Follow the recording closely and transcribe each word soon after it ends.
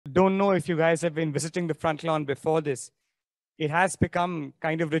don't know if you guys have been visiting the front lawn before this. It has become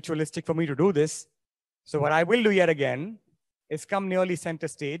kind of ritualistic for me to do this. So what I will do yet again is come nearly center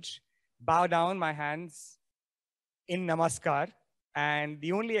stage, bow down my hands in namaskar. And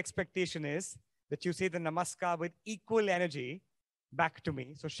the only expectation is that you say the namaskar with equal energy back to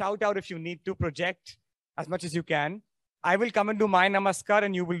me. So shout out if you need to, project as much as you can. I will come and do my namaskar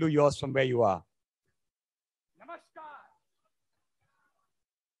and you will do yours from where you are. Namaskar.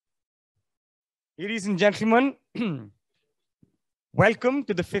 Ladies and gentlemen, welcome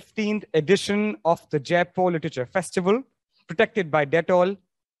to the 15th edition of the Jaipur Literature Festival, protected by Dettol,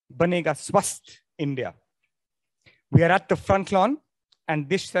 Banega Swasth, India. We are at the front lawn, and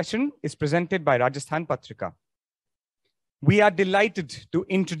this session is presented by Rajasthan Patrika. We are delighted to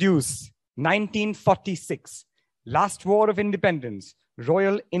introduce 1946, Last War of Independence,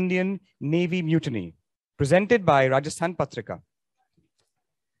 Royal Indian Navy Mutiny, presented by Rajasthan Patrika.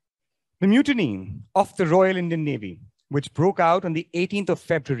 The mutiny of the Royal Indian Navy, which broke out on the 18th of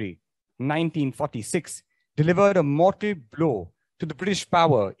February, 1946, delivered a mortal blow to the British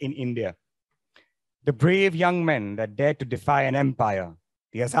power in India. The brave young men that dared to defy an empire,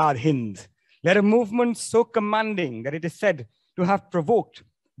 the Azad Hindi, led a movement so commanding that it is said to have provoked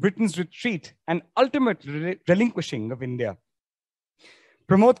Britain's retreat and ultimate relinquishing of India.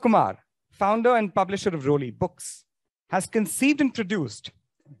 Pramod Kapoor, founder and publisher of Roli Books, has conceived and produced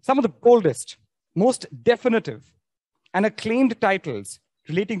some of the boldest, most definitive, and acclaimed titles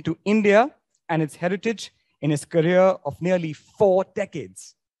relating to India and its heritage in his career of nearly 4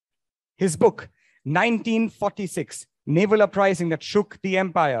 decades. His book, 1946, Naval Uprising that Shook the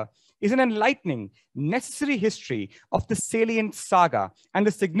Empire, is an enlightening, necessary history of the salient saga and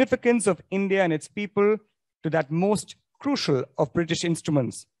the significance of India and its people to that most crucial of British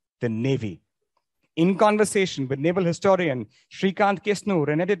instruments, the Navy. In conversation with naval historian Srikant,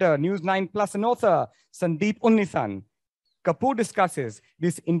 Kesnur, an editor, News 9+ and author, Sandeep Unnithan, Kapoor discusses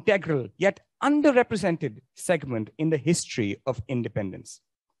this integral yet underrepresented segment in the history of independence.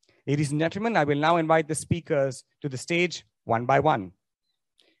 Ladies and gentlemen, I will now invite the speakers to the stage one by one.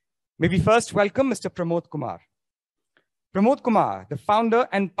 May we first welcome Mr. Pramod Kapoor. Pramod Kapoor, the founder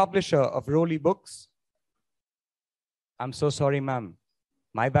and publisher of Roli Books. I'm so sorry, ma'am.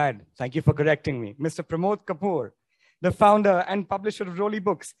 My bad. Thank you for correcting me. Mr. Pramod Kapoor, the founder and publisher of Roli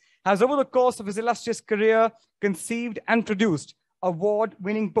Books, has over the course of his illustrious career conceived and produced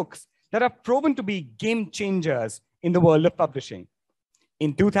award-winning books that have proven to be game changers in the world of publishing.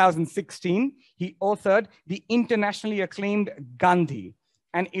 In 2016, he authored the internationally acclaimed Gandhi,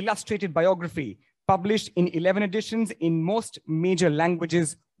 an illustrated biography published in 11 editions in most major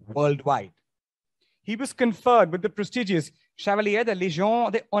languages worldwide. He was conferred with the prestigious Chevalier de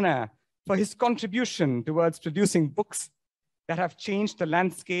Légion d'Honneur for his contribution towards producing books that have changed the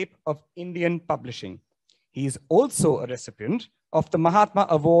landscape of Indian publishing. He is also a recipient of the Mahatma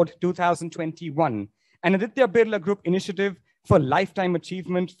Award 2021, an Aditya Birla Group initiative for lifetime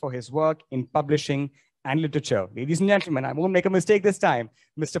achievement for his work in publishing and literature. Ladies and gentlemen, I won't make a mistake this time,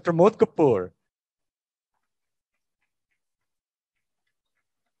 Mr. Pramod Kapoor.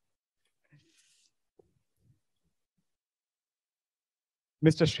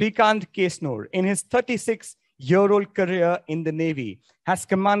 Mr. Srikant Kesnur, in his 36-year-old career in the Navy, has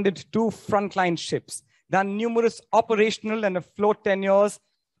commanded 2 frontline ships, done numerous operational and afloat tenures,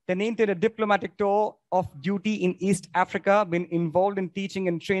 tenanted a diplomatic tour of duty in East Africa, been involved in teaching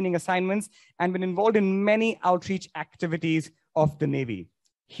and training assignments, and been involved in many outreach activities of the Navy.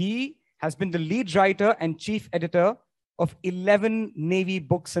 He has been the lead writer and chief editor of 11 Navy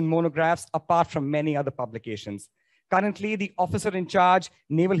books and monographs, apart from many other publications. Currently, the officer in charge,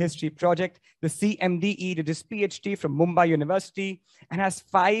 Naval History Project, the CMDE, did his PhD from Mumbai University, and has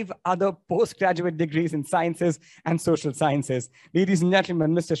 5 other postgraduate degrees in sciences and social sciences. Ladies and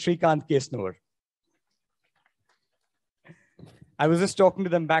gentlemen, Mr. Srikant Kesnur. I was just talking to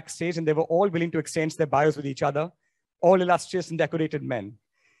them backstage, and they were all willing to exchange their bios with each other, all illustrious and decorated men.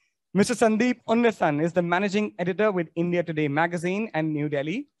 Mr. Sandeep Unnithan is the managing editor with India Today magazine and New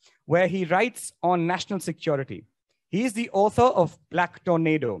Delhi, where he writes on national security. He is the author of Black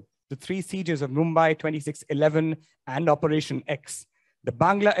Tornado, the 3 sieges of Mumbai 2611 and Operation X. The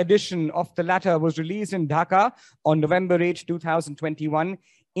Bangla edition of the latter was released in Dhaka on November 8, 2021,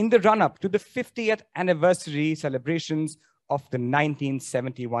 in the run-up to the 50th anniversary celebrations of the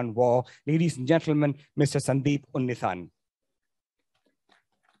 1971 war. Ladies and gentlemen, Mr. Sandeep Unnithan.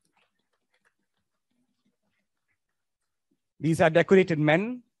 These are decorated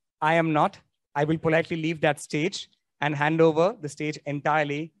men. I am not. I will politely leave that stage and hand over the stage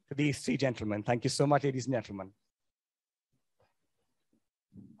entirely to these 3 gentlemen. Thank you so much, ladies and gentlemen.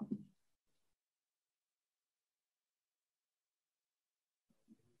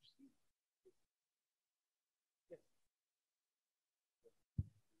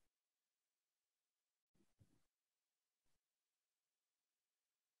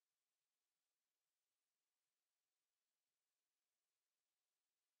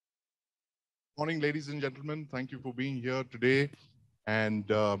 Morning, ladies and gentlemen. Thank you for being here today. And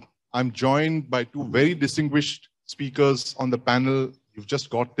I'm joined by two very distinguished speakers on the panel. You've just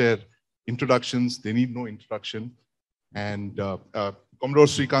got their introductions. They need no introduction. And Commodore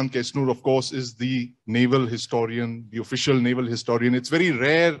Srikant Kesnur, of course, is the naval historian, the official naval historian. It's very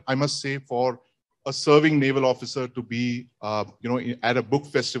rare, I must say, for a serving naval officer to be, at a book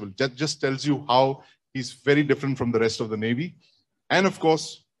festival. That just tells you how he's very different from the rest of the Navy. And of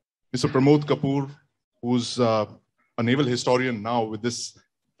course, Mr. Pramod Kapoor, who's a naval historian now with this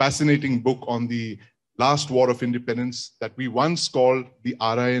fascinating book on the last war of independence that we once called the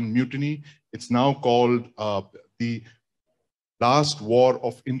RIN Mutiny. It's now called the last war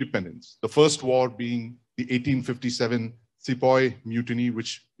of independence. The first war being the 1857 Sepoy Mutiny,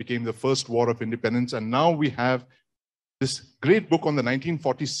 which became the first war of independence. And now we have this great book on the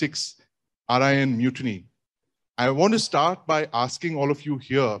 1946 RIN Mutiny. I want to start by asking all of you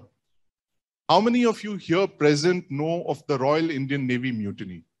here, how many of you here present know of the Royal Indian Navy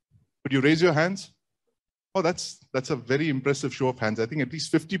Mutiny? Could you raise your hands? Oh, that's a very impressive show of hands. I think at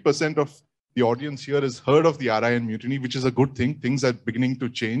least 50% of the audience here has heard of the RIN Mutiny, which is a good thing. Things are beginning to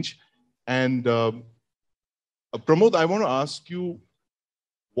change. And Pramod, I want to ask you,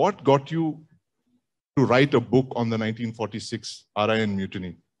 what got you to write a book on the 1946 RIN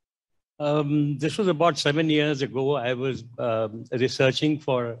Mutiny? This was about 7 years ago. I was researching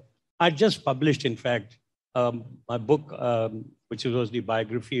for, I just published, in fact, my book, which was the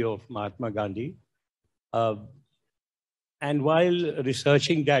biography of Mahatma Gandhi. And while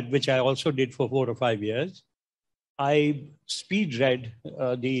researching that, which I also did for 4 or 5 years, I speed read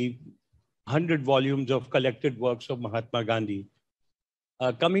the 100 volumes of collected works of Mahatma Gandhi.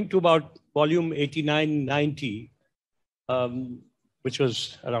 Coming to about volume 89, 90, which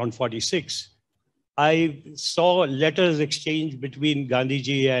was around 46, I saw letters exchanged between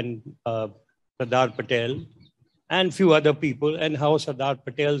Gandhiji and Sardar Patel and few other people, and how Sardar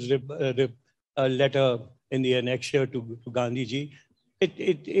Patel's letter in the annexure to Gandhiji,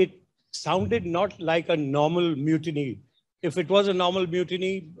 it sounded not like a normal mutiny. If it was a normal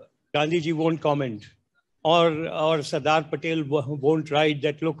mutiny, Gandhiji won't comment, or Sardar Patel won't write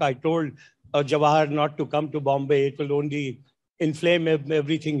that, look, I told Jawahar not to come to Bombay, it will only inflame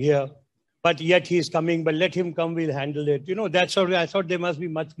everything here. But yet he's coming, but let him come, we'll handle it. You know, that's all. I thought there must be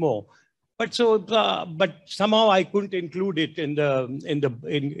much more. But but somehow I couldn't include it in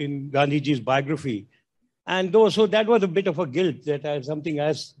Gandhiji's biography. And so that was a bit of a guilt that something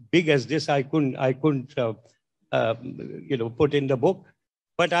as big as this I couldn't put in the book.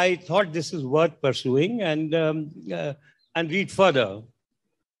 But I thought this is worth pursuing and read further.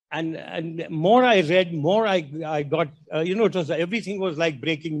 And more I read, more I got. It was, everything was like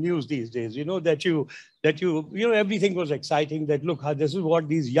breaking news these days. You know everything was exciting. That look, this is what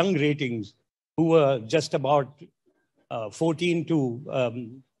these young ratings, who were just about 14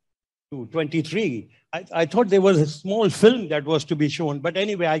 to 23. I thought there was a small film that was to be shown, but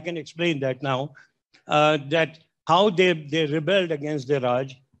anyway, I can explain that now. That how they rebelled against the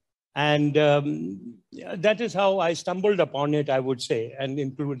Raj, and that is how I stumbled upon it, I would say, and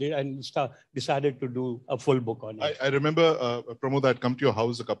included and decided to do a full book on it. I remember, Pramod, I'd come to your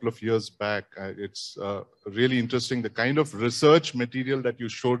house a couple of years back. It's really interesting, the kind of research material that you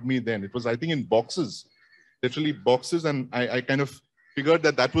showed me then. It was, I think, in boxes, literally boxes, and I kind of figured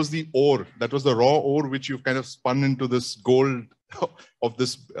that was the ore, that was the raw ore which you've kind of spun into this gold of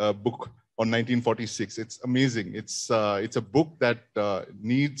this book on 1946. It's amazing. It's a book that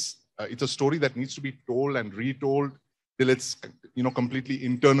needs, it's a story that needs to be told and retold till it's completely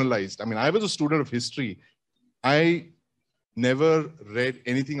internalized. I mean, I was a student of history. I never read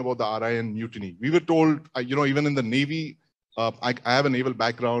anything about the RIN Mutiny. We were told, even in the Navy, I have a naval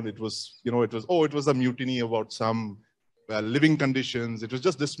background. It was, it was a mutiny about some living conditions. It was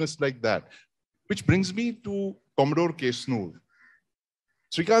just dismissed like that. Which brings me to Commodore Kesnur.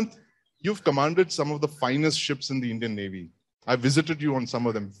 Srikant, you've commanded some of the finest ships in the Indian Navy. I visited you on some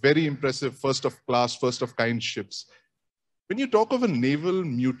of them. Very impressive, first of class, first of kind ships. When you talk of a naval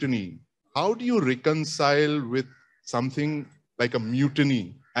mutiny, how do you reconcile with something like a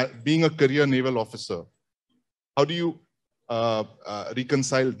mutiny, being a career naval officer? How do you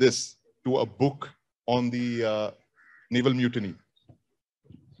reconcile this to a book on the naval mutiny?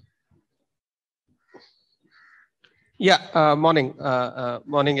 Yeah, morning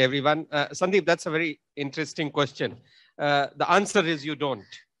everyone. Sandeep, that's a very interesting question. The answer is you don't,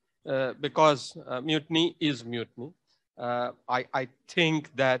 because mutiny is mutiny. I think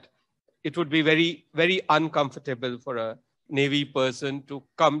that it would be very, very uncomfortable for a Navy person to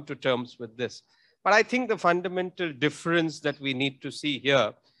come to terms with this. But I think the fundamental difference that we need to see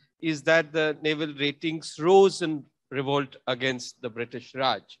here is that the naval ratings rose in revolt against the British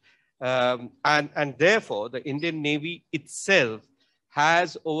Raj. And therefore, the Indian Navy itself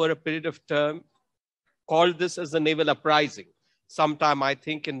has, over a period of time, called this as the naval uprising. Sometime, I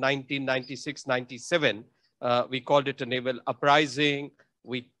think, in 1996, 97, we called it a naval uprising.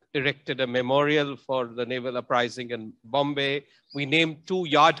 We erected a memorial for the naval uprising in Bombay. We named 2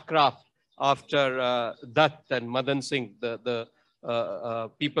 yard craft after Dutt and Madan Singh, the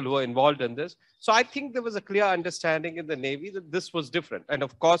people who were involved in this. So I think there was a clear understanding in the Navy that this was different. And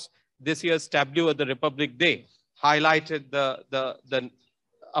of course, this year's tableau at the Republic Day highlighted the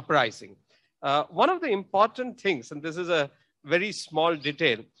uprising. One of the important things, and this is a very small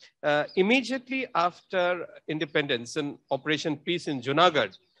detail, immediately after independence in Operation Peace in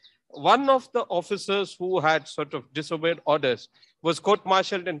Junagadh, one of the officers who had sort of disobeyed orders was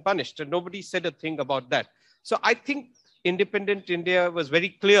court-martialed and punished, and nobody said a thing about that. So I think independent India was very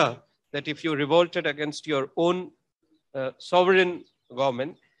clear that if you revolted against your own sovereign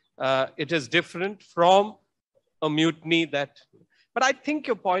government, it is different from a mutiny that. But I think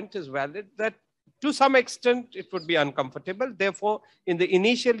your point is valid that to some extent it would be uncomfortable. Therefore, in the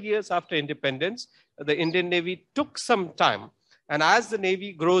initial years after independence, the Indian Navy took some time. And as the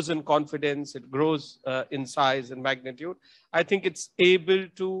Navy grows in confidence, it grows in size and magnitude, I think it's able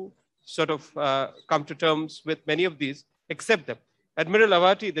to sort of come to terms with many of these, accept them. Admiral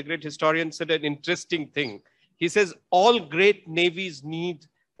Avati, the great historian, said an interesting thing. He says, all great navies need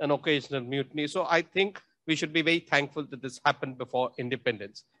an occasional mutiny. So I think we should be very thankful that this happened before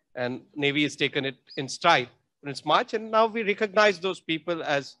independence. And Navy has taken it in stride in its march. And now we recognize those people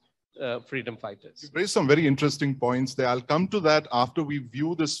as freedom fighters. You've raised some very interesting points there. I'll come to that after we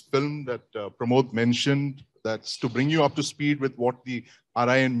view this film that Pramod mentioned, that's to bring you up to speed with what the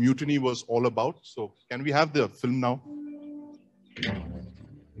RIN mutiny was all about. So can we have the film now?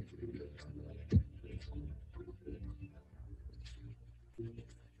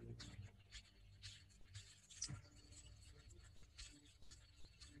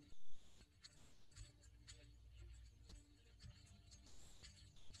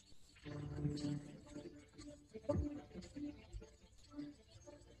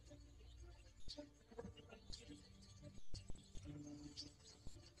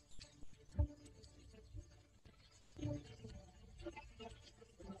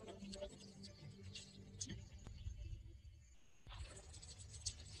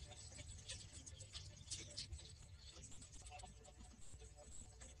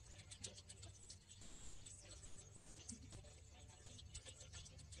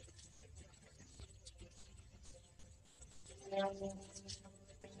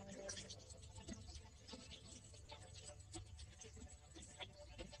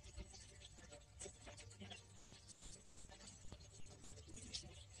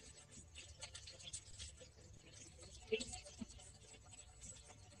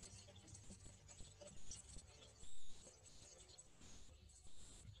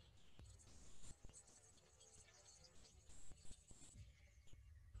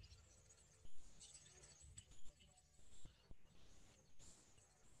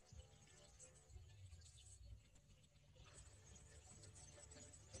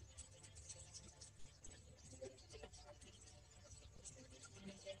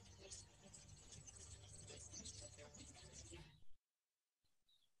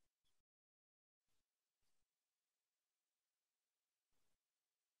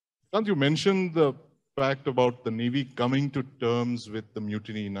 Srikant, you mentioned the fact about the Navy coming to terms with the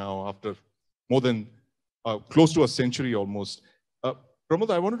mutiny now after more than close to a century almost. Pramod,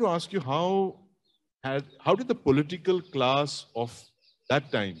 I wanted to ask you how did the political class of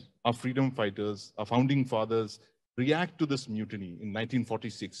that time, our freedom fighters, our founding fathers, react to this mutiny in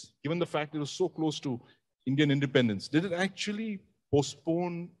 1946, given the fact it was so close to Indian independence? Did it actually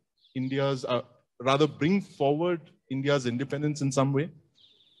postpone India's, rather bring forward India's independence in some way?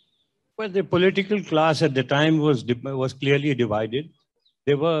 Well, the political class at the time was clearly divided.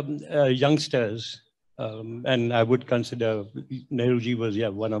 There were youngsters, and I would consider Nehruji was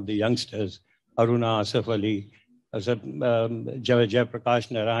one of the youngsters. Aruna Asaf Ali, Jayaprakash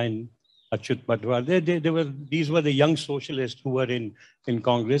Narayan, Achyut Matwar. These were the young socialists who were in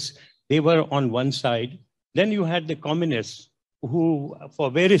Congress. They were on one side. Then you had the communists who, for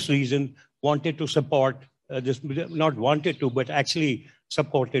various reasons, wanted to support this, not wanted to, but actually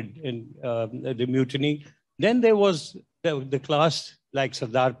supported in the mutiny. Then there was the class like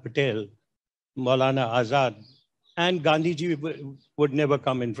Sardar Patel, Maulana Azad, and Gandhiji would never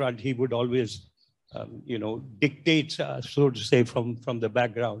come in front. He would always, dictate, so to say, from the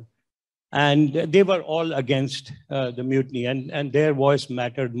background. And they were all against the mutiny, and their voice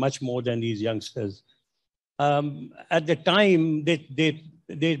mattered much more than these youngsters. At the time, they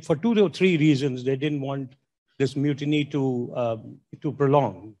for 2 or 3 reasons, they didn't want this mutiny to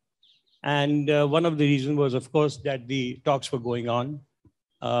prolong. And one of the reasons was, of course, that the talks were going on.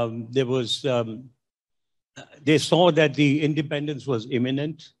 They saw that the independence was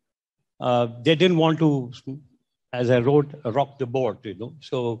imminent. They didn't want to, as I wrote, rock the boat, you know.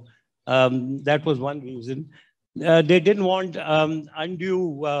 So that was one reason. They didn't want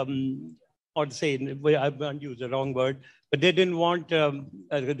undue, or say, undue is the wrong word, but they didn't want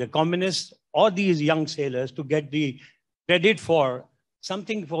the communists or these young sailors to get the credit for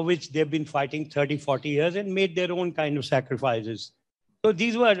something for which they've been fighting 30, 40 years and made their own kind of sacrifices. So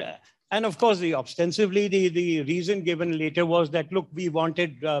these were, and of course, ostensibly, the reason given later was that, look, we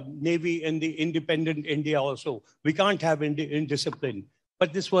wanted Navy in the independent India also. We can't have indiscipline.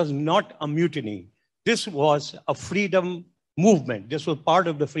 But this was not a mutiny. This was a freedom movement. This was part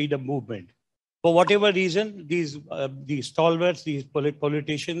of the freedom movement. For whatever reason, these stalwarts, these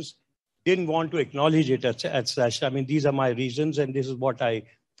politicians didn't want to acknowledge it as such. I mean, these are my reasons, and this is what I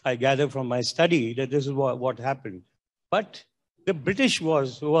gather from my study, that this is what happened. But the British were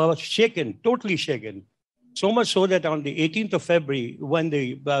shaken, totally shaken. So much so that on the 18th of February, when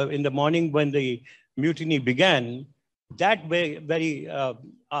in the morning when the mutiny began, that very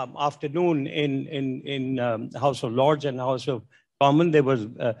afternoon in House of Lords and House of Commons, there was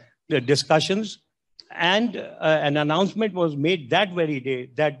discussions, and an announcement was made that very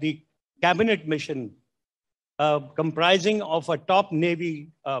day that the cabinet mission comprising of a top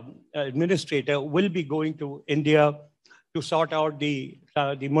Navy administrator will be going to India to sort out the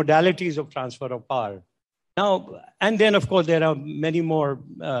modalities of transfer of power. Now, and then, of course, there are many more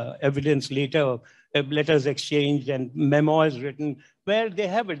evidence later, letters exchanged and memoirs written, where they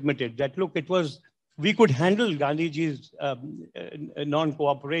have admitted that, look, we could handle Gandhiji's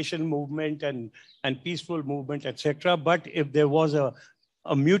non-cooperation movement and peaceful movement, etc. But if there was a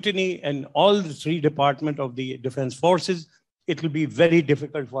mutiny in all the 3 departments of the defense forces, it will be very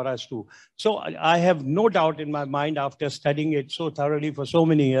difficult for us to. So I have no doubt in my mind, after studying it so thoroughly for so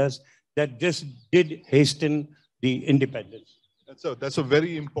many years, that this did hasten the independence. That's a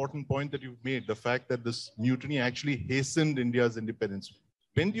very important point that you've made, the fact that this mutiny actually hastened India's independence.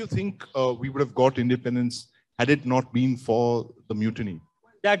 When do you think we would have got independence had it not been for the mutiny?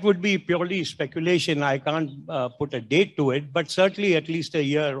 That would be purely speculation. I can't put a date to it, but certainly at least a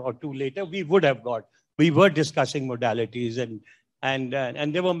year or 2 later, we would have got. We were discussing modalities,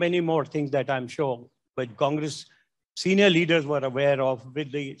 and there were many more things that I'm sure, but Congress senior leaders were aware of,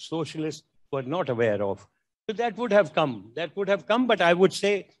 which the socialists were not aware of. So that would have come. That would have come, but I would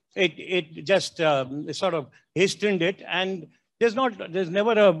say it just sort of hastened it. And there's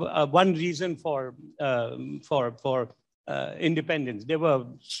never a one reason for independence. There were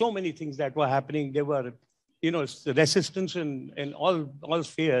so many things that were happening. There were, resistance in all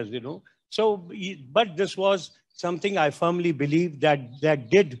spheres, So, but this was something I firmly believe that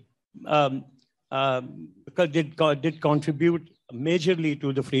did contribute majorly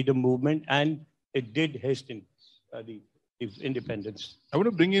to the freedom movement, and it did hasten the independence. I want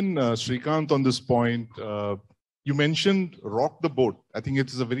to bring in Srikant on this point. You mentioned rock the boat. I think it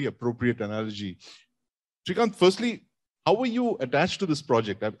is a very appropriate analogy. Srikant, firstly, how were you attached to this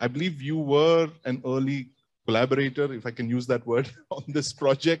project? I believe you were an early collaborator, if I can use that word, on this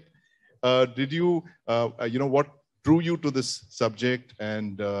project. Did you, what drew you to this subject,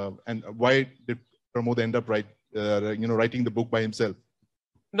 and why did Pramod end up writing the book by himself?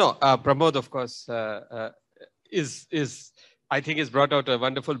 No, Pramod, of course, I think has brought out a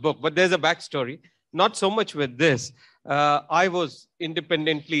wonderful book. But there's a backstory. Not so much with this. I was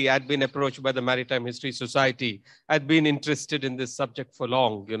independently, I'd been approached by the Maritime History Society. I'd been interested in this subject for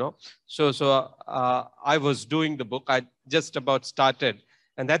long, So I was doing the book. I just about started.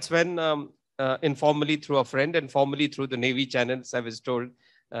 And that's when informally through a friend and formally through the Navy channels, I was told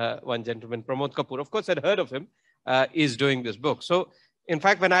one gentleman, Pramod Kapoor, of course I'd heard of him, is doing this book. So in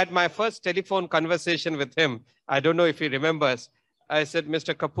fact, when I had my first telephone conversation with him, I don't know if he remembers, I said,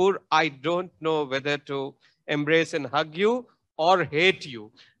 Mr. Kapoor, I don't know whether to embrace and hug you or hate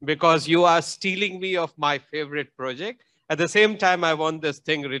you, because you are stealing me of my favorite project. At the same time, I want this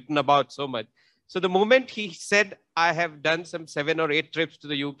thing written about so much. So the moment he said, I have done some 7 or 8 trips to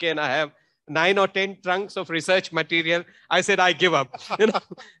the UK and I have 9 or 10 trunks of research material, I said, I give up.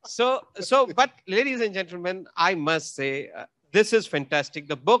 But ladies and gentlemen, I must say, this is fantastic.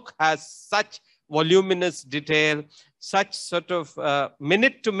 The book has such voluminous detail, such sort of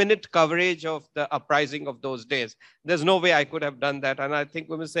minute-to-minute coverage of the uprising of those days. There's no way I could have done that. And I think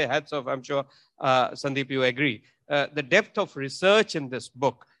we must say hats off. I'm sure, Sandeep, you agree. The depth of research in this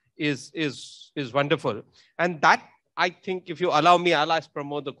book is wonderful. And that, I think, if you allow me, I'll ask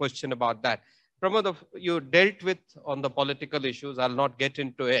Pramod the question about that. Pramod, you dealt with on the political issues. I'll not get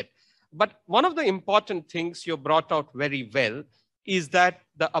into it. But one of the important things you brought out very well is that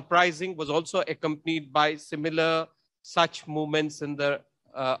the uprising was also accompanied by similar such movements in the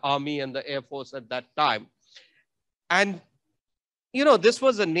army and the air force at that time. And, you know, this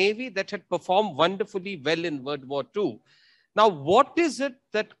was a navy that had performed wonderfully well in World War II. Now, what is it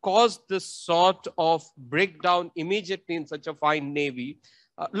that caused this sort of breakdown immediately in such a fine navy?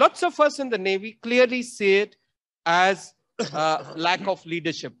 Lots of us in the navy clearly see it as lack of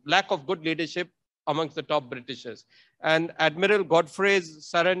leadership, lack of good leadership amongst the top Britishers. And Admiral Godfrey's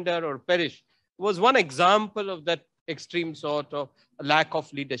surrender or perish was one example of that extreme sort of lack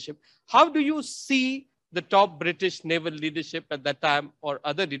of leadership. How do you see the top British naval leadership at that time or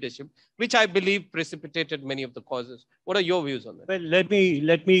other leadership, which I believe precipitated many of the causes? What are your views on that? Well, let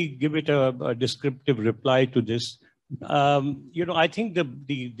me give it a descriptive reply to this. You know, I think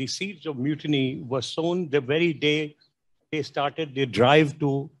the seeds of mutiny were sown the very day they started their drive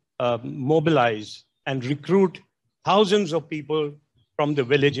to mobilize and recruit thousands of people from the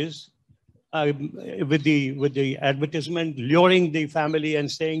villages with the advertisement, luring the family and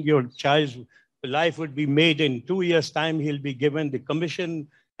saying your child's life would be made in 2 years' time. He'll be given the commission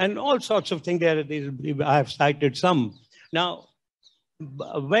and all sorts of things there. I have cited some. Now,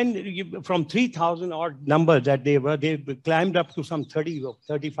 when from 3,000 odd numbers that they climbed up to some 30 or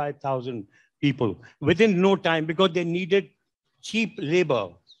 35,000 people within no time because they needed cheap labor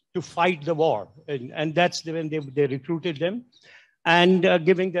to fight the war. And that's when they recruited them and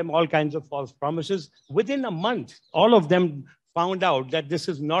giving them all kinds of false promises. Within a month, all of them found out that this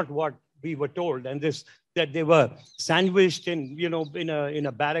is not what we were told, and that they were sandwiched in, you know, in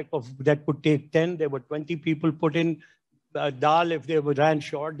a barrack that could take 10. There were 20 people put in dal. If they ran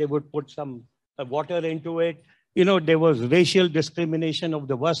short, they would put some water into it. You know, there was racial discrimination of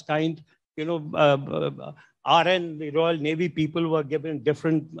the worst kind. You know, RN, the Royal Navy people were given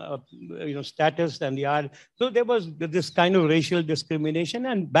different, you know, status than the RN. So there was this kind of racial discrimination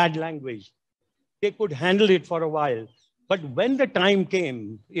and bad language. They could handle it for a while. But when the time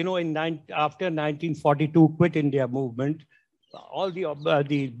came, you know, after 1942 Quit India movement, all the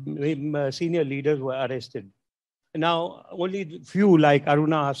senior leaders were arrested. Now, only few like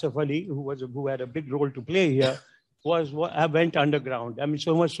Aruna Asif Ali, who had a big role to play here, went underground. I mean,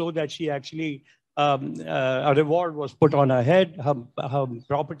 so much so that she actually, a reward was put on her head. Her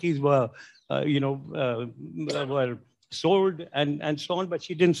properties were, you know, were sold and so on, but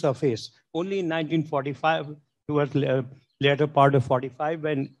she didn't surface. Only in 1945, towards later part of 45,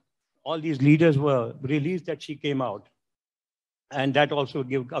 when all these leaders were released, that she came out. And that also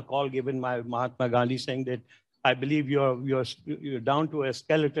gave a call given by Mahatma Gandhi saying that, I believe you're down to a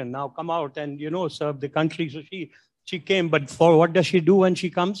skeleton. Now come out and, you know, serve the country. So she came, but for what does she do when she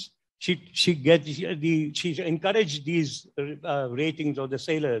comes? She encouraged these ratings of the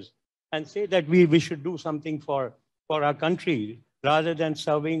sailors and say that we should do something for our country rather than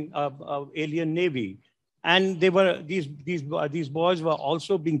serving a alien navy. And they were these boys were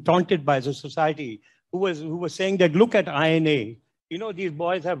also being taunted by the society who was saying that, look at INA. You know, these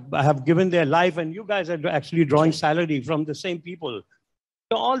boys have given their life and you guys are actually drawing salary from the same people.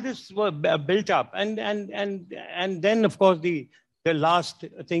 So all this was built up. And then, of course, the last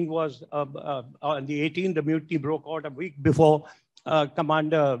thing was on the 18th, the mutiny broke out a week before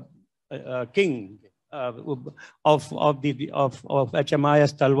Commander King of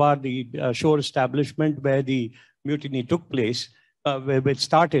HMIS Talwar, the shore establishment where the mutiny took place, where it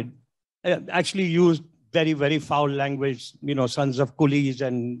started, actually used very, very foul language, you know, sons of coolies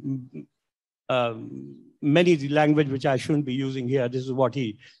and many language which I shouldn't be using here. This is what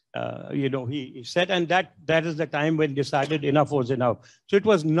he, you know, he said, and that is the time when decided enough was enough. So it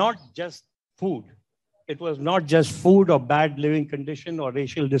was not just food. It was not just food or bad living condition or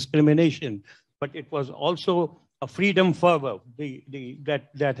racial discrimination, but it was also a freedom fervor.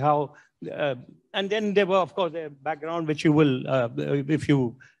 That how, and then there were, of course, a background which you will, if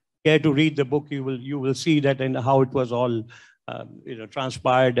you care to read the book, you will see that and how it was all, you know,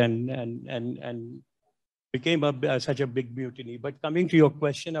 transpired and became such a big mutiny. But coming to your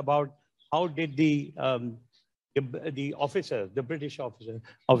question about how did the officer, the British officer,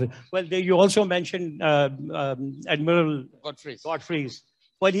 well, you also mentioned Admiral Godfrey's.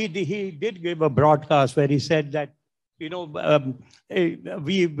 Well, he did give a broadcast where he said that, you know,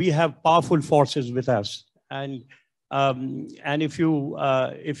 we have powerful forces with us, and And if you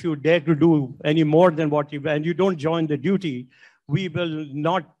dare to do any more than what you, and you don't join the duty, we will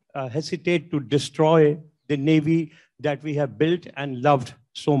not hesitate to destroy the Navy that we have built and loved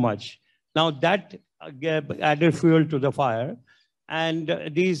so much. Now that added fuel to the fire. And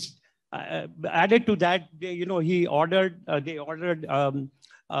added to that, they ordered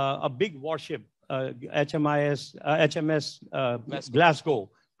a big warship, HMS Glasgow,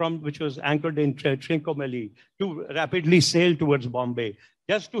 which was anchored in Trincomalee, to rapidly sail towards Bombay,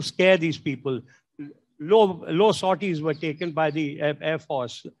 just to scare these people. Low sorties were taken by the Air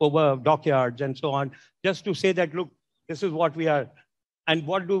Force over dockyards and so on, just to say that, look, this is what we are. And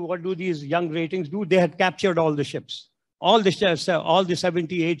what do these young ratings do? They had captured all the ships. All the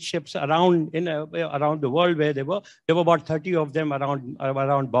 78 ships around the world where they were. There were about 30 of them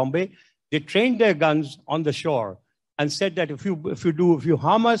around Bombay. They trained their guns on the shore and said that if you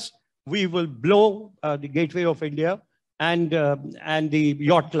harm us, we will blow the Gateway of India and the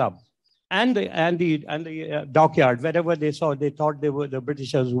yacht club and the dockyard, wherever they thought they were the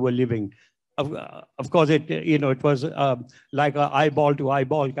Britishers who were living. Of course, it was like an eyeball to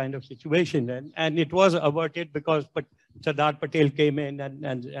eyeball kind of situation, and it was averted because Sardar Patel came in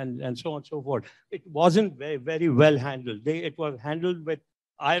and so on and so forth. It wasn't very well handled. It was handled with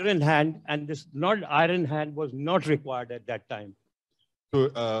iron hand, and this iron hand was not required at that time.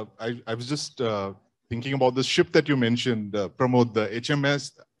 So I was just thinking about the ship that you mentioned, Pramod, the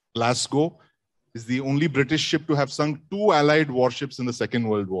HMS Glasgow is the only British ship to have sunk 2 Allied warships in the Second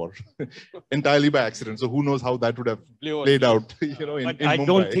World War, entirely by accident. So who knows how that would have played out, in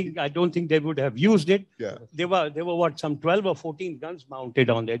Mumbai. I don't think they would have used it. Yeah. There were what, some 12 or 14 guns mounted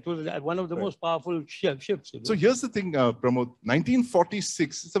on there. It was one of the most powerful ships. So here's the thing, Pramod.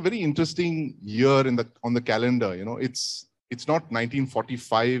 1946 is a very interesting year on the calendar. It's not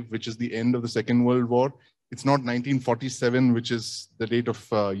 1945, which is the end of the Second World War. It's not 1947, which is the date of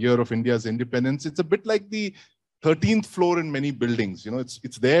year of India's independence. It's a bit like the 13th floor in many buildings.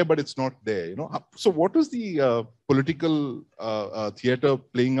 It's there, but it's not there. So what was the political theater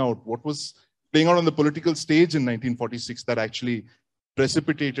playing out? What was playing out on the political stage in 1946 that actually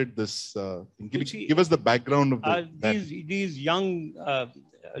precipitated this thing? Give us the background of these young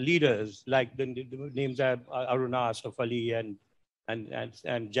leaders, like the names are Aruna Asaf Ali and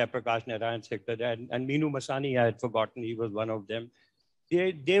Jayaprakash Narayan Sekhar and Meenu Masani, I had forgotten, he was one of them.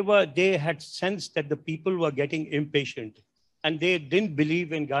 They had sensed that the people were getting impatient, and they didn't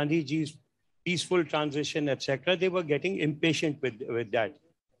believe in Gandhiji's peaceful transition, etc. They were getting impatient with that,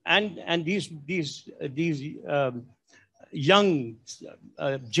 and these young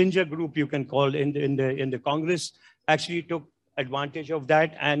ginger group, you can call, in the Congress, actually took advantage of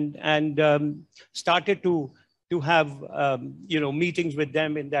that and started to have meetings with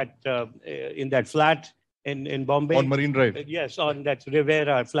them in that flat in Bombay. On Marine Drive. Yes, on that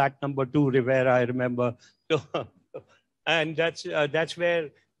Rivera, flat number 2 Rivera, I remember. So, and that's where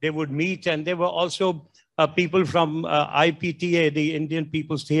they would meet. And there were also people from IPTA, the Indian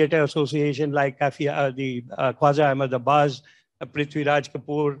People's Theatre Association, like the Khwaja Ahmad Abbas, Prithviraj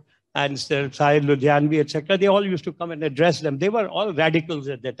Kapoor, and Sahil Ludhianvi, etc. They all used to come and address them. They were all radicals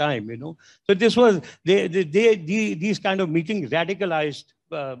at the time, So this was, these kind of meetings radicalized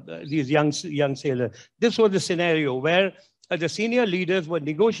these young sailors. This was the scenario where the senior leaders were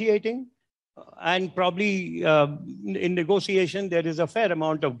negotiating, and probably in negotiation, there is a fair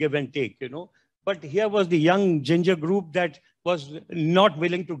amount of give and take, But here was the young ginger group that was not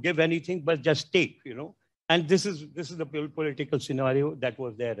willing to give anything, but just take, And this is the political scenario that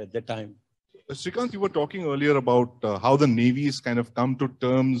was there at the time. Srikant, you were talking earlier about how the Navy's kind of come to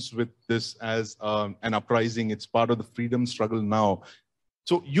terms with this as an uprising. It's part of the freedom struggle now.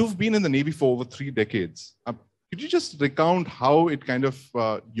 So you've been in the Navy for over 3 decades. Could you just recount how it kind of,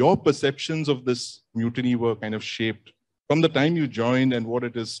 your perceptions of this mutiny were kind of shaped from the time you joined and what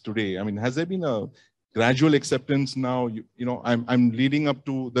it is today? I mean, has there been a gradual acceptance now? I'm leading up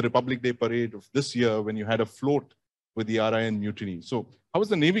to the Republic Day parade of this year when you had a float with the RIN mutiny. So how has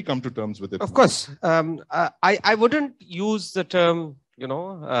the Navy come to terms with it? Of course, I wouldn't use the term,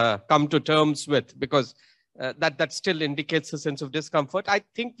 come to terms with, because that still indicates a sense of discomfort. I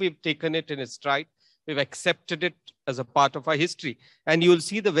think we've taken it in its stride. We've accepted it as a part of our history. And you'll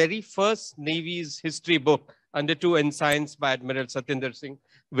see the very first Navy's history book under 2 ensigns by Admiral Satinder Singh,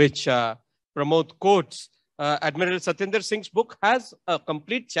 which Pramod quotes. Admiral Satinder Singh's book has a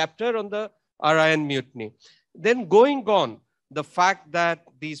complete chapter on the RIN mutiny. Then going on, the fact that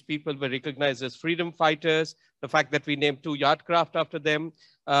these people were recognized as freedom fighters, the fact that we named 2 yacht craft after them.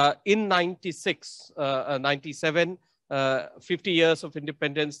 In 96, 97, 50 years of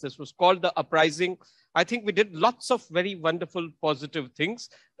independence, this was called the Uprising. I think we did lots of very wonderful, positive things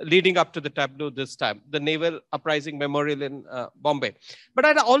leading up to the tableau this time, the Naval Uprising Memorial in Bombay. But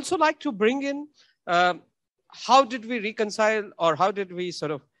I'd also like to bring in how did we reconcile, or how did we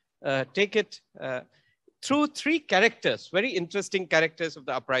sort of take it through three characters, very interesting characters of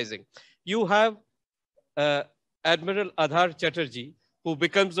the uprising. You have Admiral Adhar Chatterjee, who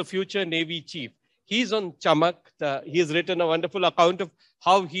becomes the future Navy chief. He's on Chamak. He has written a wonderful account of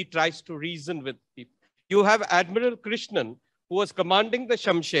how he tries to reason with people. You have Admiral Krishnan, who was commanding the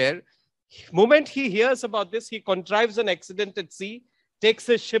Shamsher. Moment he hears about this, he contrives an accident at sea, takes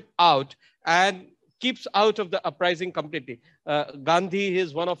his ship out, and keeps out of the uprising completely. Gandhi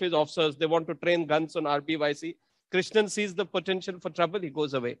is one of his officers. They want to train guns on RBYC. Krishnan sees the potential for trouble. He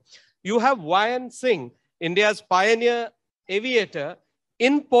goes away. You have Y.N. Singh, India's pioneer aviator,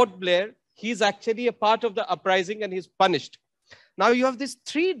 in Port Blair. He's actually a part of the uprising and he's punished. Now you have these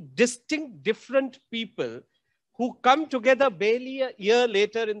three distinct, different people who come together barely a year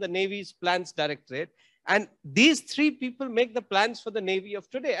later in the Navy's plans directorate. And these three people make the plans for the Navy of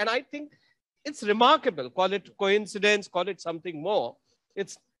today. And I think it's remarkable. Call it coincidence, call it something more.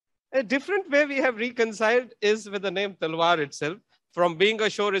 It's a different way we have reconciled is with the name Talwar itself. From being a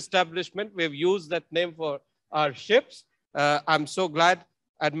shore establishment, we've used that name for our ships. I'm so glad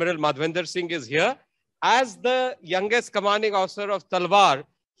Admiral Madhvendra Singh is here. As the youngest commanding officer of Talwar,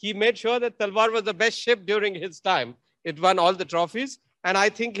 he made sure that Talwar was the best ship during his time. It won all the trophies. And I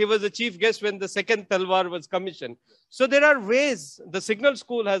think he was the chief guest when the second Talwar was commissioned. So there are ways, the Signal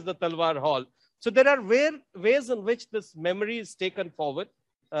School has the Talwar Hall. So there are ways in which this memory is taken forward.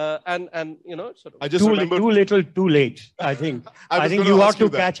 And you know, sort of I just remember too little, too late. I think. I think you ought to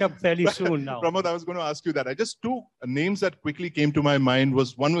catch up fairly soon now. Pramod, I was going to ask you that. I just two names that quickly came to my mind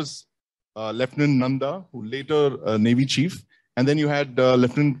was one was Lieutenant Nanda, who later Navy chief, and then you had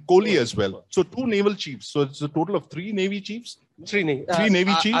Lieutenant Kohli as well. So two naval chiefs. So it's a total of three Navy chiefs. Three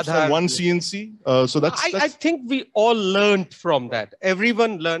Navy chiefs and one CNC. So that's I think we all learned from that.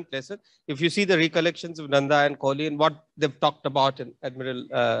 Everyone learned lesson. If you see the recollections of Nanda and Kohli and what they've talked about in Admiral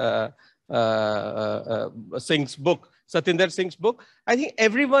Singh's book, Satinder Singh's book, I think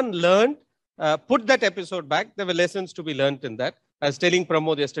everyone learned, put that episode back. There were lessons to be learned in that. I was telling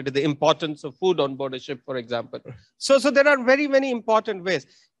Pramod yesterday, the importance of food on board a ship, for example. So there are very, very important ways.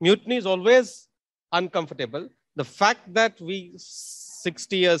 Mutiny is always uncomfortable. The fact that we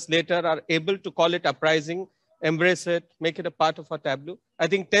 60 years later are able to call it uprising, embrace it, make it a part of our tableau, I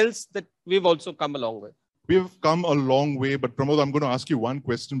think tells that we've also come a long way. We've come a long way, but Pramod, I'm going to ask you one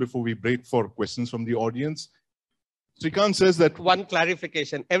question before we break for questions from the audience. Srikant says that... One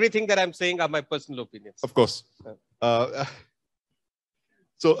clarification. Everything that I'm saying are my personal opinions. Of course.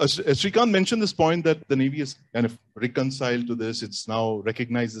 So Srikant mentioned this point that the Navy is kind of reconciled to this. It's now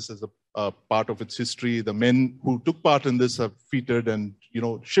recognized this as a part of its history. The men who took part in this are feted and, you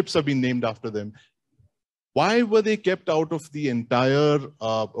know, ships have been named after them. Why were they kept out of the entire,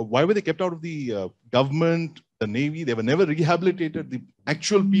 why were they kept out of the government, the Navy? They were never rehabilitated. The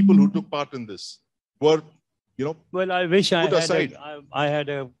actual people who took part in this were, you know, well, I wish I had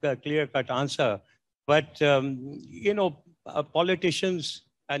a clear-cut answer. But, you know, politicians,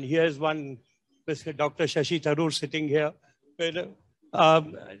 and here's one, Mr. Dr. Shashi Tharoor sitting here,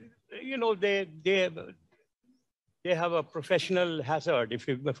 you know, they have a professional hazard,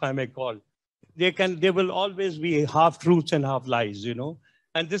 if I may call. They will always be half truths and half lies, you know.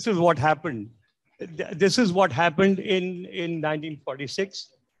 And this is what happened. This is what happened in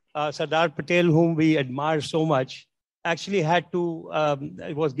 1946. Sardar Patel, whom we admire so much, actually had to,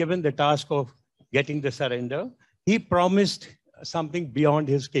 was given the task of getting the surrender. He promised something beyond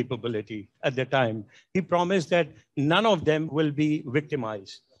his capability at the time. He promised that none of them will be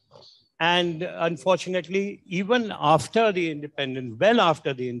victimized. And unfortunately, even after the independence, well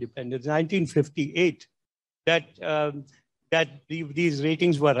after the independence, 1958, these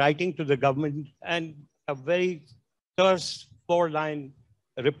ratings were writing to the government, and a very terse 4-line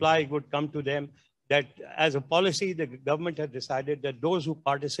reply would come to them that as a policy, the government had decided that those who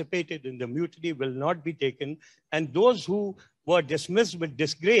participated in the mutiny will not be taken, and those who were dismissed with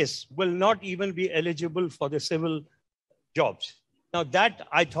disgrace will not even be eligible for the civil jobs. Now that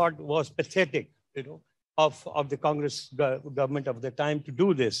I thought was pathetic, you know, of the Congress government of the time to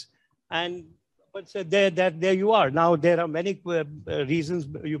do this. And but so there you are. Now there are many reasons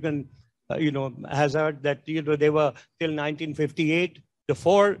you can, you know, hazard that, you know, they were till 1958. The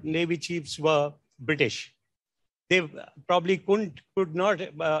 4 Navy chiefs were British. They probably could not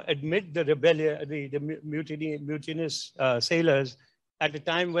admit the rebellion, the mutinous sailors at a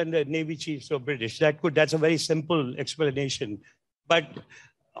time when the Navy chiefs were British. That's a very simple explanation. But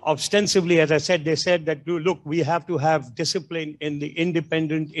ostensibly, as I said, they said that, look, we have to have discipline in the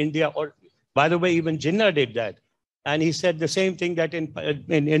independent India. Or, by the way, even Jinnah did that. And he said the same thing, that in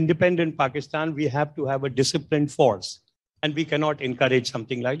independent Pakistan, we have to have a disciplined force. And we cannot encourage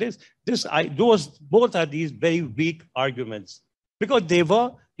something like this. Both are these very weak arguments, because they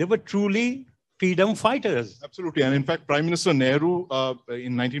were truly freedom fighters. Absolutely. And in fact, Prime Minister Nehru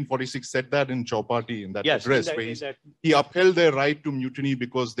in 1946 said that in Chowpatty, in that address, where he upheld their right to mutiny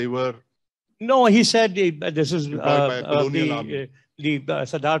because they were... No, he said, this is army.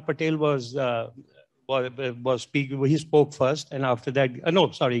 Sardar Patel was speaking. He spoke first, and after that,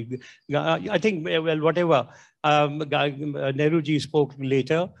 no, sorry, I think, well, whatever, Nehruji spoke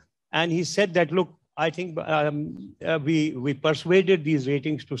later, and he said that, look, I think we persuaded these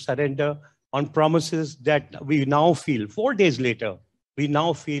ratings to surrender on promises that we now feel, 4 days later, we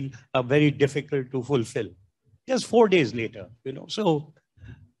now feel are very difficult to fulfill. Just 4 days later, so...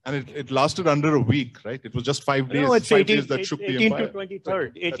 And it lasted under a week, right? It was just 5 days. No, it's 5 days that shook the 18 empire. to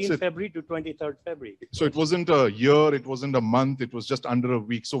 23rd, 18 February to 23rd February. So it wasn't a year, it wasn't a month, it was just under a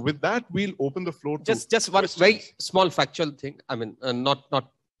week. So with that, we'll open the floor to just one very small factual thing. I mean,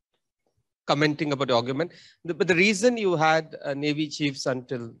 not commenting about the argument, but the reason you had Navy chiefs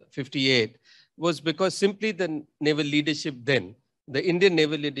until 58 was because simply the naval leadership then, the Indian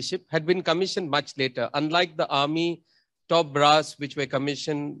naval leadership, had been commissioned much later. Unlike the army top brass, which were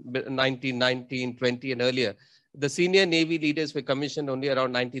commissioned 1919, 20 and earlier, the senior Navy leaders were commissioned only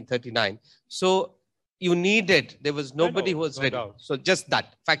around 1939. So you needed, there was nobody who was ready. So just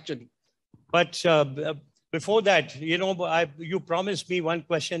that, factually. But before that, you promised me one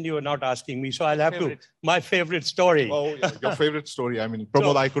question you were not asking me. So I'll have my favorite story. Oh, yeah, your favorite story. I mean,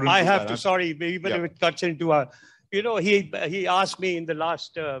 Pramod, I couldn't. I have to, sorry, even if it cuts into a, he asked me in the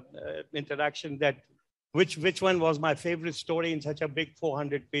last interaction that, which one was my favorite story in such a big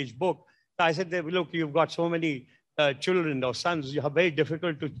 400-page book. So I said, look, you've got so many children or sons, you are very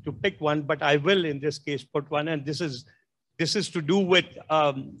difficult to pick one, but I will in this case put one. And this is to do with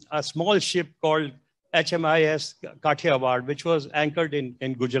a small ship called HMIS Kathiawar, which was anchored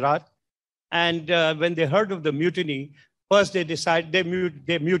in Gujarat. And when they heard of the mutiny, first they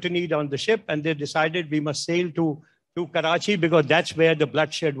mutinied on the ship, and they decided we must sail to Karachi, because that's where the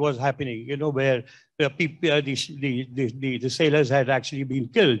bloodshed was happening, where the sailors had actually been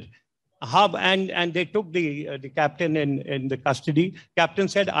killed. And they took the captain in the custody. Captain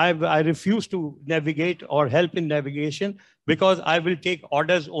said, I refuse to navigate or help in navigation, because I will take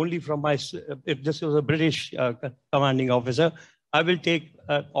orders only from my, if this was a British commanding officer, I will take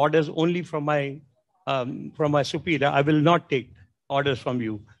orders only from my superior. I will not take orders from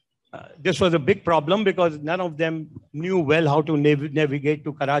you. This was a big problem, because none of them knew well how to navigate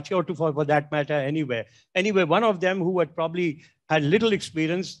to Karachi, or for that matter, anywhere. Anyway, one of them, who had probably had little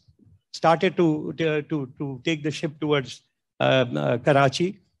experience, started to take the ship towards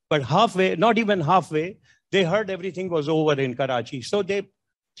Karachi. But halfway, not even halfway, they heard everything was over in Karachi. So they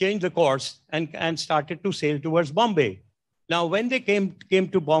changed the course and started to sail towards Bombay. Now, when they came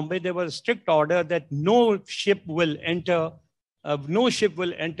to Bombay, there was a strict order that no ship will enter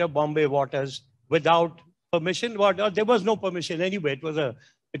Bombay waters without permission. There was no permission anyway.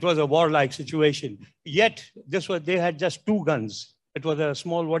 It was a warlike situation. Yet they had just 2 guns. It was a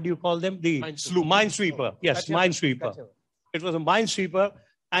small, what do you call them? The minesweeper. Yes, minesweeper. It was a minesweeper,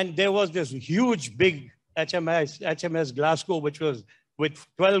 and there was this huge, big HMS Glasgow, which was with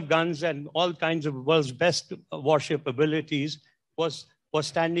 12 guns and all kinds of world's best warship abilities, was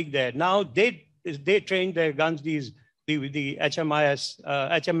standing there. Now they trained their guns, the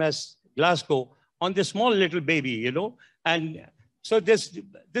HMS Glasgow, on this small little baby, and so this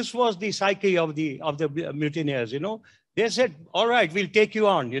was the psyche of the mutineers, They said, all right, we'll take you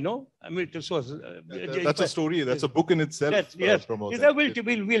on, I mean, this was... that's a story. That's a book in itself. Yes.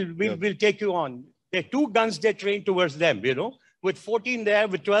 We'll take you on. There are 2 guns they trained towards them, with 14 there,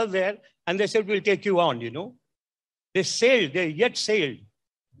 with 12 there. And they said, we'll take you on, They yet sailed.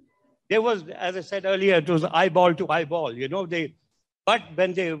 There was, as I said earlier, it was eyeball to eyeball, But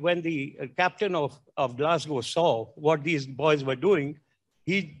when the captain of Glasgow saw what these boys were doing,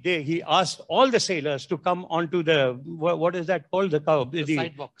 he asked all the sailors to come onto the, what is that called?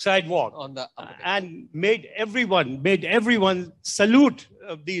 The sidewalk. On the and made everyone salute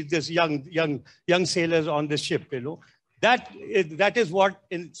these young sailors on the ship. That is what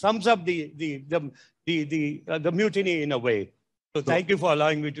sums up the mutiny in a way. So thank you for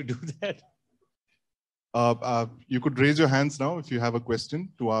allowing me to do that. You could raise your hands now if you have a question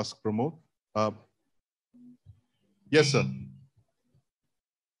to ask Pramod. Yes, sir.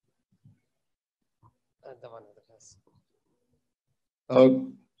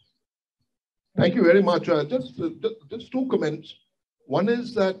 Thank you very much. Just two comments. One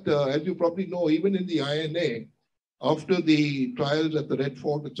is that, as you probably know, even in the INA, after the trials at the Red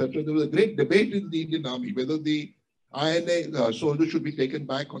Fort, etc., there was a great debate in the Indian Army whether the INA soldiers should be taken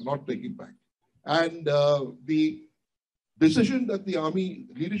back or not taken back. And the decision that the army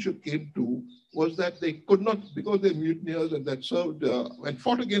leadership came to was that they could not, because they're mutineers and that served and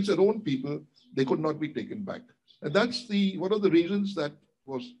fought against their own people, they could not be taken back. And that's one of the reasons that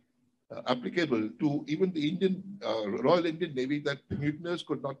was applicable to even the Indian Royal Indian Navy, that the mutineers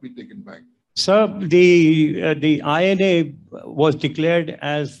could not be taken back. Sir, the INA was declared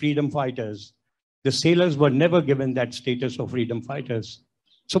as freedom fighters. The sailors were never given that status of freedom fighters.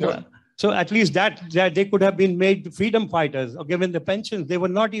 So, yeah. So at least that they could have been made freedom fighters or given the pensions. They were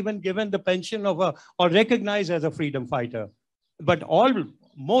not even given the pension of or recognized as a freedom fighter. But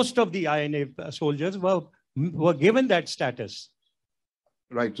most of the INA soldiers were given that status.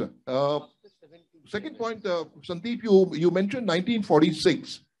 Right, sir. Second point, Sandeep, you mentioned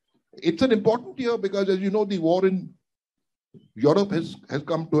 1946. It's an important year because, as you know, the war in Europe has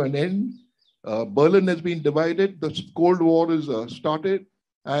come to an end. Berlin has been divided. The Cold War is started.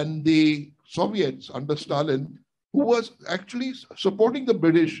 And the Soviets under Stalin, who was actually supporting the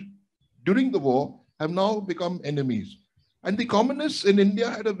British during the war, have now become enemies. And the communists in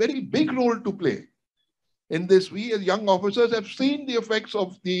India had a very big role to play in this. We as young officers have seen the effects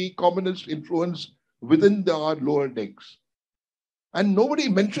of the communist influence within our lower decks. And nobody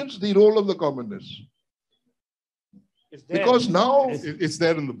mentions the role of the communists. Because now... It's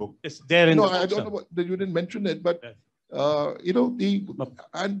there in the book. It's there in the book. No, I don't know that you didn't mention it, but... you know,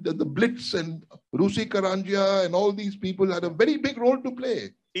 the Blitz and Rusi Karanjia and all these people had a very big role to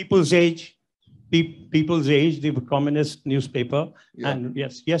play. People's Age, the communist newspaper. Yeah. And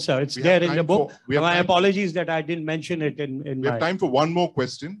yes, sir, it's there in the book. My apologies that I didn't mention it in We have time for one more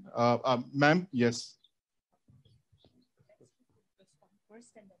question. Ma'am, yes.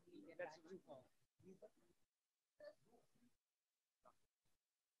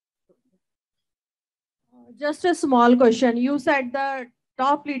 Just a small question. You said the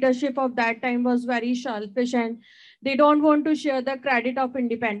top leadership of that time was very selfish and they don't want to share the credit of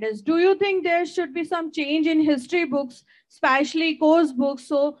independence. Do you think there should be some change in history books, especially course books,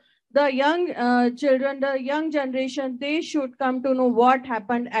 so the young children, the young generation, they should come to know what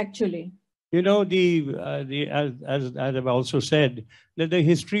happened actually? You know, as I've also said, that the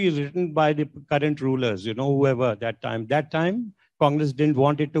history is written by the current rulers, you know, whoever that time, Congress didn't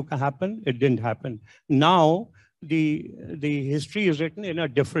want it to happen. It didn't happen. Now, the history is written in a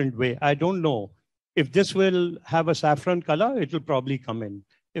different way. I don't know. If this will have a saffron color, it will probably come in.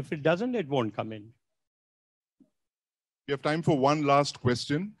 If it doesn't, it won't come in. We have time for one last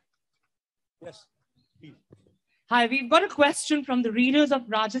question. Yes, please. Hi, we've got a question from the readers of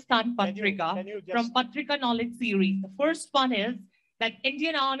Rajasthan Patrika from Patrika Knowledge Series. The first one is that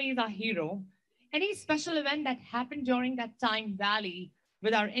Indian Army is our hero. Any special event that happened during that time valley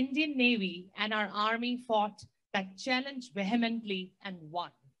with our Indian Navy and our Army fought that challenged vehemently and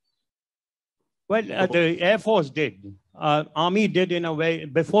won? Well, the Air Force did. Army did in a way.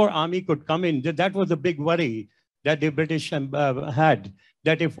 Before Army could come in, that was a big worry that the British had,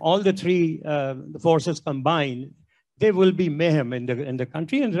 that if all the three forces combine, there will be mayhem in the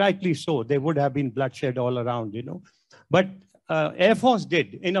country, and rightly so. There would have been bloodshed all around, you know. But Air Force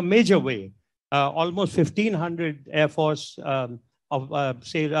did in a major way. Almost 1,500 Air Force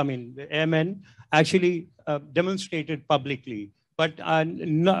airmen actually demonstrated publicly. But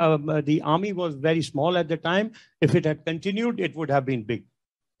the Army was very small at the time. If it had continued, it would have been big.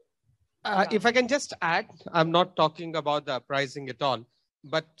 If I can just add, I'm not talking about the uprising at all,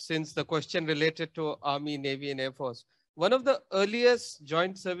 but since the question related to Army, Navy, and Air Force, one of the earliest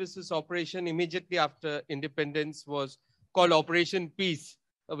joint services operation immediately after independence was called Operation Peace,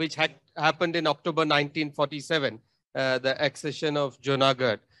 which had happened in October 1947, the accession of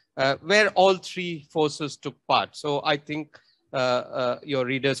Junagadh, where all three forces took part. So I think your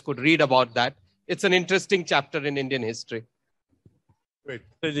readers could read about that. It's an interesting chapter in Indian history. Great.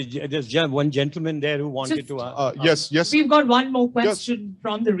 There's one gentleman there who wanted to... Yes. We've got one more question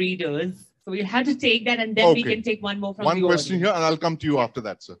from the readers. So we'll have to take that and then we can take one more from the audience. One question here and I'll come to you after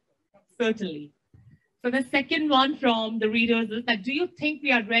that, sir. Certainly. So the second one from the readers is that, do you think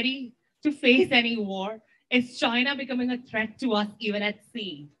we are ready to face any war? Is China becoming a threat to us even at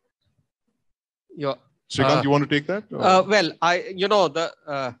sea? Srikant, you want to take that? Well,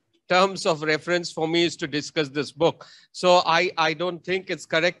 the terms of reference for me is to discuss this book. So I don't think it's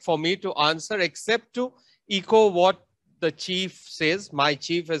correct for me to answer except to echo what the chief says, my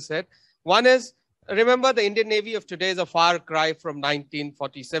chief has said. One is Remember, the Indian Navy of today is a far cry from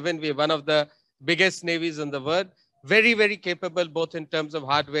 1947. We're one of the biggest navies in the world. Very, very capable, both in terms of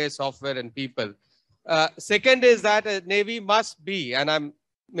hardware, software, and people. Second is that a Navy must be, and I'm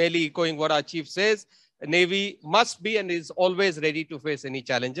merely echoing what our chief says, a Navy must be and is always ready to face any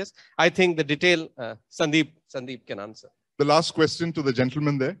challenges. I think the detail, Sandeep can answer. The last question to the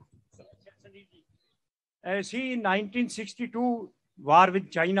gentleman there. See, in 1962 war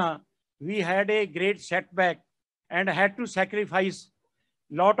with China, we had a great setback and had to sacrifice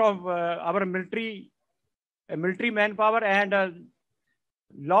a lot of our military manpower, and a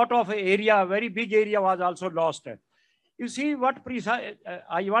lot of area, very big area was also lost. You see, I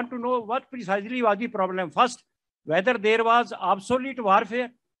want to know what precisely was the problem. First, whether there was obsolete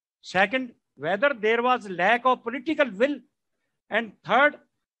warfare. Second, whether there was lack of political will. And third,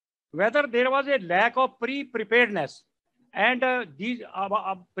 whether there was a lack of pre-preparedness. And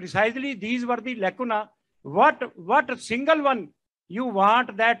precisely these were the lacuna. What single one you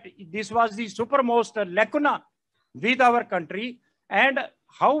want that this was the supermost lacuna with our country, and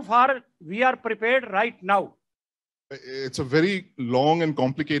how far we are prepared right now? It's a very long and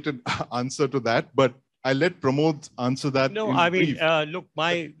complicated answer to that, but I'll let Pramod answer that. No, I mean, look,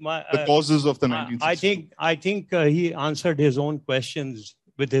 the causes of the 1960s. I think he answered his own questions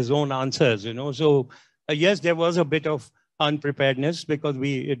with his own answers, you know. So yes, there was a bit of unpreparedness because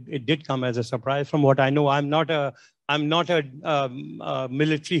it did come as a surprise. From what I know, I'm not a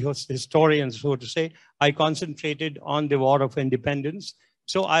military historian, so to say. I concentrated on the War of Independence.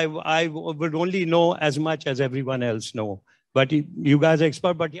 So I would only know as much as everyone else know. But you guys are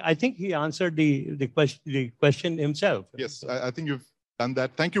expert, but I think he answered the question himself. Yes, I think you've done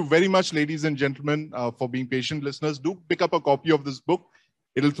that. Thank you very much, ladies and gentlemen, for being patient listeners. Do pick up a copy of this book.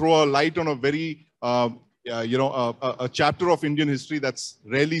 It'll throw a light on a very, a chapter of Indian history that's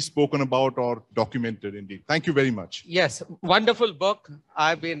rarely spoken about or documented indeed. Thank you very much. Yes, wonderful book.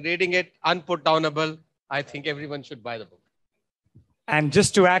 I've been reading it, unputdownable. I think everyone should buy the book. And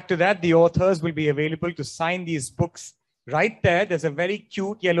just to add to that, the authors will be available to sign these books right there. There's a very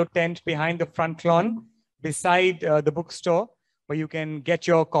cute yellow tent behind the front lawn beside the bookstore where you can get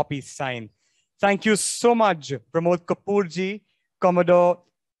your copies signed. Thank you so much, Pramod Kapoor ji, Commodore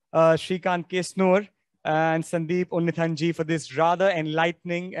Srikant Kesnur, and Sandeep Unnithan ji for this rather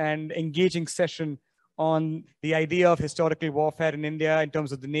enlightening and engaging session on the idea of historical warfare in India in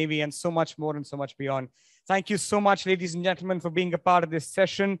terms of the Navy and so much more and so much beyond. Thank you so much, ladies and gentlemen, for being a part of this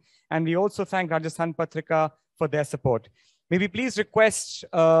session. And we also thank Rajasthan Patrika for their support. May we please request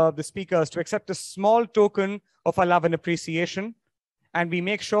the speakers to accept a small token of our love and appreciation. And we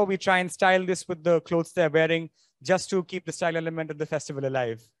make sure we try and style this with the clothes they're wearing just to keep the style element of the festival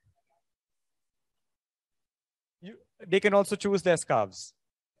alive. They can also choose their scarves.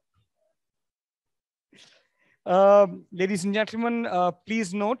 Ladies and gentlemen,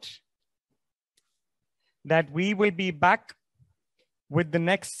 please note that we will be back with the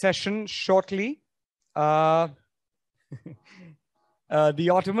next session shortly. The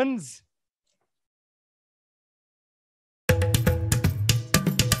Ottomans.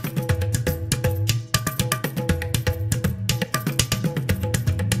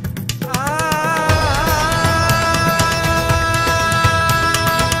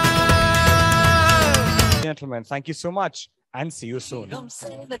 Gentlemen, thank you so much and see you soon.